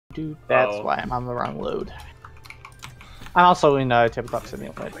Dude, that's why I'm on the wrong load. I'm also in Tabletop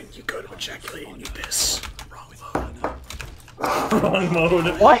Simulator. When you go to ejaculate and you piss. Wrong mode. Wrong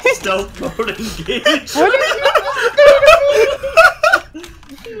mode. What? Stealth mode engaged. What is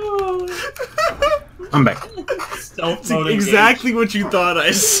I'm back. Stealth mode exactly what you thought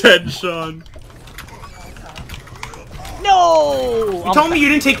I said, Sean. No! You told me you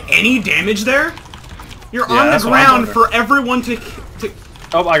didn't take any damage there? You're Yeah, on the that's what I'm ground wondering. for everyone to...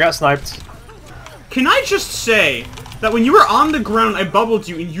 Oh, I got sniped. Can I just say that when you were on the ground, I bubbled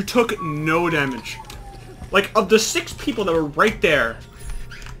you and you took no damage? Like, of the 6 people that were right there,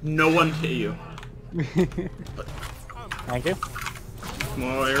 no one hit you. Thank you.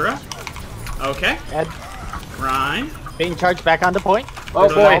 Moira. Okay. Ed, Ryan. being charged back onto point. Oh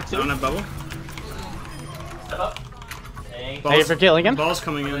boy. Don't have bubble. Thank you for killing him. Ball's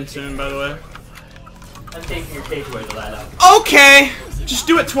coming in soon, by the way. I'm taking your takeaway to that up. Okay! Just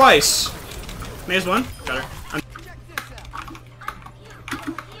do it twice. Maze one. Got her.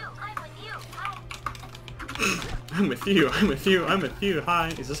 I'm with you, I'm with you, I'm with you. Hi.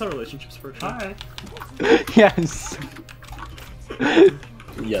 Is this how relationships work? Hi. Yes.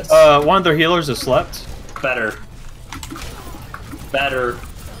 Yes. One of their healers has slept. Better. Better.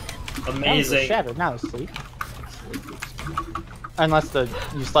 Amazing. Shattered, now asleep. Unless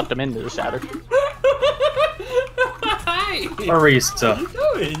you slept him into the shatter. Hi! Arista.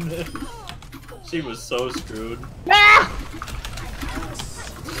 What are you doing? She was so screwed. Ah!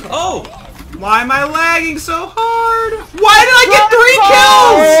 Oh! Why am I lagging so hard? Why did I get 3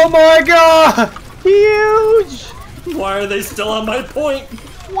 kills? Oh my god! Huge! Why are they still on my point?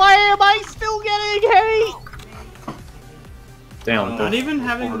 Why am I still getting hate? Damn. Not even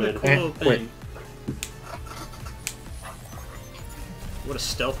having the cool little thing. wait. What a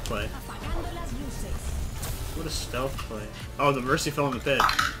stealth play. What a stealth play. Oh, the Mercy fell in the pit.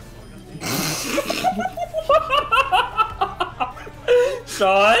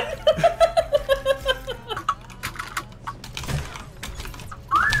 Sean?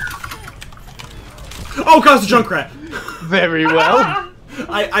 Oh, cause the Junkrat! Very well.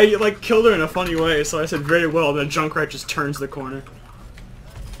 I like killed her in a funny way, so I said very well, then Junkrat just turns the corner.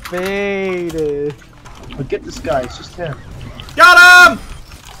 Faded. But get this guy, it's just him. Got him!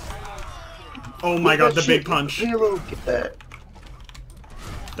 Oh my god, the big punch. Halo, get that.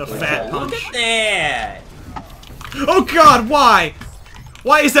 The fat punch. Look at that! Oh god, why?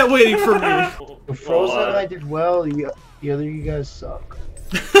 Why is that waiting for me? Frozen and I did well, the other you guys suck.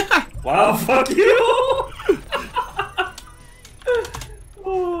 Wow, fuck you!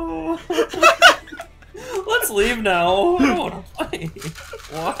 Oh. Let's leave now. I don't want to play.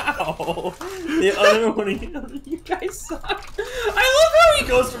 Wow. The other one, you guys suck. I love how he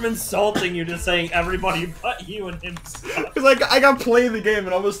goes from insulting you to saying everybody but you and him suck. Cause like I got playing the game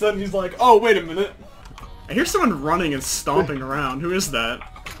and all of a sudden he's like, oh wait a minute. I hear someone running and stomping around. Who is that?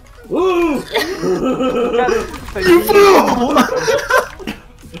 Woo! You fool!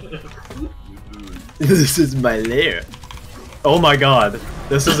 This is my lair. Oh my god.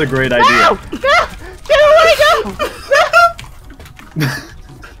 This is a great idea. No! No! Where'd he go?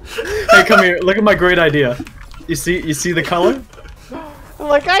 Hey, come here. Look at my great idea. You see the color?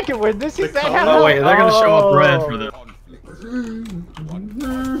 Like I can win this. Is that how? Oh wait, they're gonna show up red for this.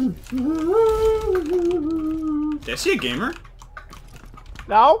 Did I see a gamer?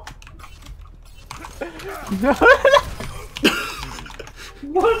 No. No.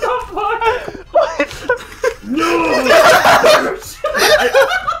 What the fuck? What? No!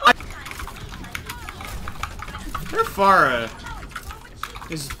 Their Pharah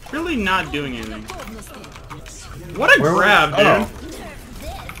is really not doing anything. What a grab, dude! Oh.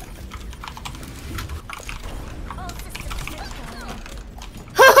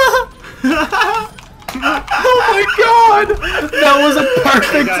 Oh my god! That was a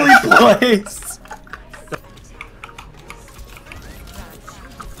perfectly placed.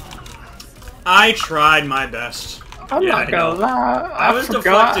 I tried my best. I'm Yeah, not I gonna know. lie. I was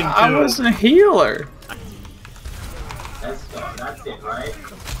forgot deflecting, I too. was a healer. That's it, right?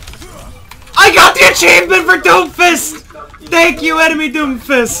 I got the achievement for Doomfist! Thank you, enemy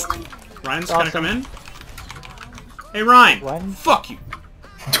Doomfist! Ryan's gonna Awesome. come in. Hey, Ryan. Ryan? Fuck you.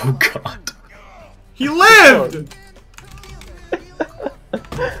 Oh god. He lived!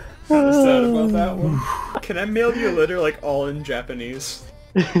 Sad about that one. Can I mail you a letter, like, all in Japanese?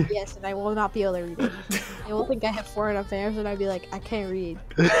 Yes, and I will not be able to read it. They will think I have foreign affairs, and I'd be like, I can't read.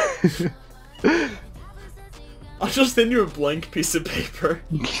 I'll just send you a blank piece of paper.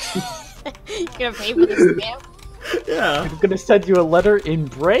 You're gonna pay for this stamp? Yeah. I'm gonna send you a letter in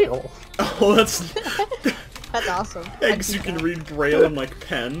Braille. Oh, that's... That's awesome. Yeah, because you can read Braille and like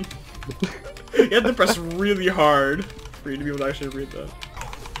pen. You have to press really hard for you to be able to actually read that.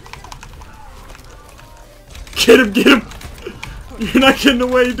 Get him, get him! You're not getting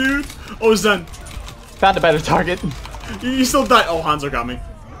away, dude! Oh, Zen. Found a better target. You still died. Oh, Hanzo got me.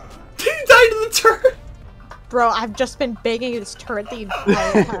 He died in the turret! Bro, I've just been banging this turret the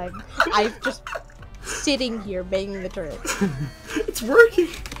entire time. I've just sitting here banging the turret. It's working!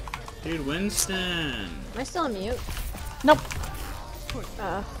 Dude, Winston. Am I still on mute? Nope.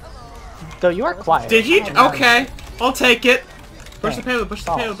 Though you are quiet. Did he? Okay, I'll take it. Push the payload, push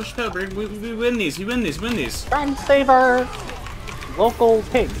the Oh. payload, push the payload. We win these, we win these, win these. Trying to save our local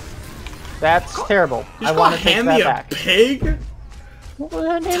pig. That's terrible. You I just want call to take Hammy that a back. pig?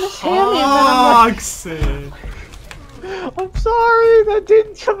 Well, her name is Hammy, and then I'm Toxic. I'm sorry, that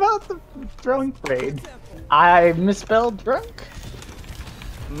didn't come out the drunk grade. I misspelled drunk.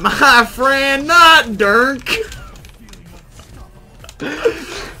 My friend, not Dirk.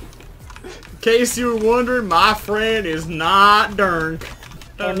 In case you were wondering, my friend is not Dirk.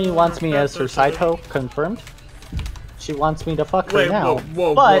 Hammy wants me as her side hoe, confirmed. She wants me to fuck her Wait, now.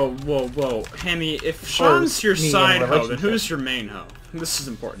 whoa, but whoa. Hammy, if Sean's your me in a side hoe, then relationship. who's your main hoe? This is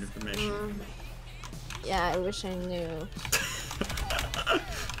important information. Yeah, I wish I knew.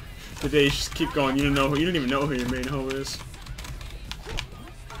 Today, just keep going. You don't even know who your main hoe is.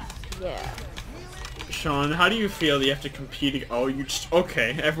 Yeah. Sean, how do you feel that you have to compete? Oh, you just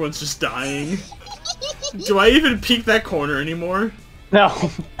okay. Everyone's just dying. Do I even peek that corner anymore? no.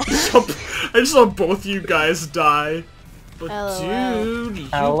 I just saw both you guys die. But LOL. dude, you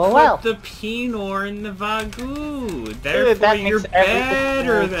LOL. put the Pinor in the Vagoo. Dude, Therefore, that you're makes everything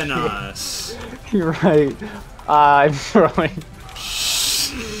better more than cute. us. You're right. I'm throwing.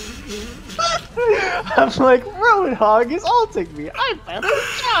 I'm like, Roadhog is ulting me. I'm about to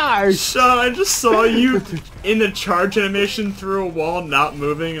charge. Sean, I just saw you in the charge animation through a wall, not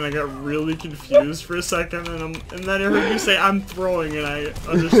moving, and I got really confused for a second, and then I heard you say, "I'm throwing," and I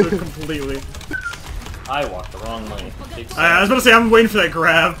understood completely. I walked the wrong way. I was about to say, I'm waiting for that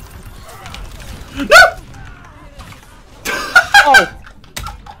grab. No! Oh.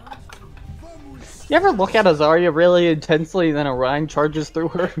 You ever look at Azaria really intensely and then Orion charges through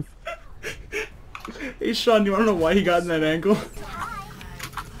her? Hey Sean, do you wanna know why he got in that angle? To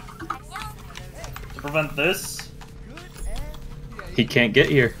prevent this, He can't get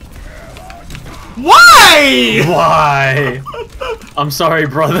here. Why? Why? I'm sorry,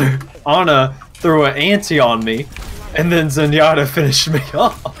 brother. Anna threw an ante on me, and then Zenyatta finished me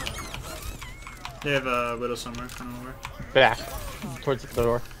off. They have a widow somewhere. I don't know where. Back. Towards the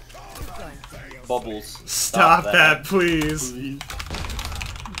door. bubbles. Stop that, please.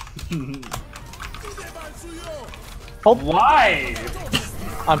 Hold. Why?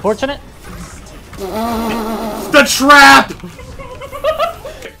 Unfortunate. The trap!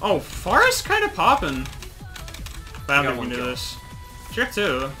 Oh, Forest kind of popping. But I don't think we one can do kill. this. Sure,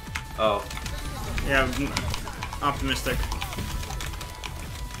 too. Oh. Yeah, optimistic.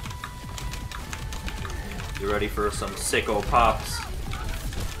 You ready for some sicko pops?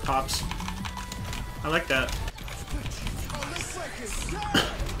 Pops. I like that.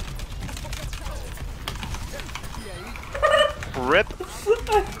 Rip.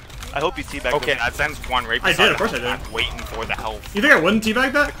 I hope you teabag. Okay, I sent one right I beside did, of course I him. did. I'm waiting for the health. You think I wouldn't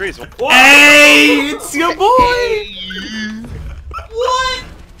teabag that? Agrees. Hey, it's your boy! What?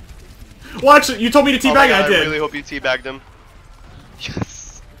 Watch it. You told me to Oh teabag, my God, I did. I really hope you teabagged him.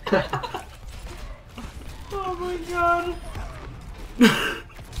 Yes. Oh my god.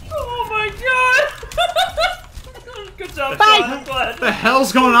 Oh my god. Good job, Sean. I'm glad. What the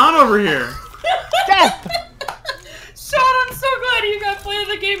hell's going on over here? Death! Sean, I'm so glad you got playing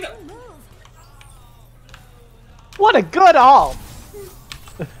the game. What a good all!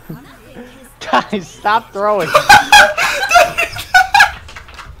 Guys, stop throwing.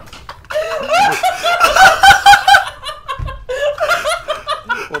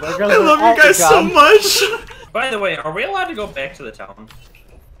 Well, there goes I the love you alt guys so gun. much. By the way, are we allowed to go back to the town?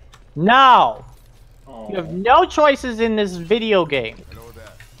 No! Oh. You have no choices in this video game.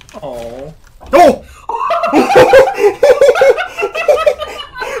 Oh. Oh!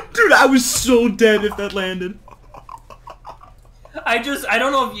 Dude, I was so dead if that landed. I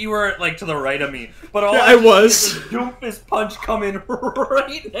don't know if you were, like, to the right of me, but all Yeah, I I was. see is a doofus punch come in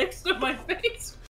right next to my face.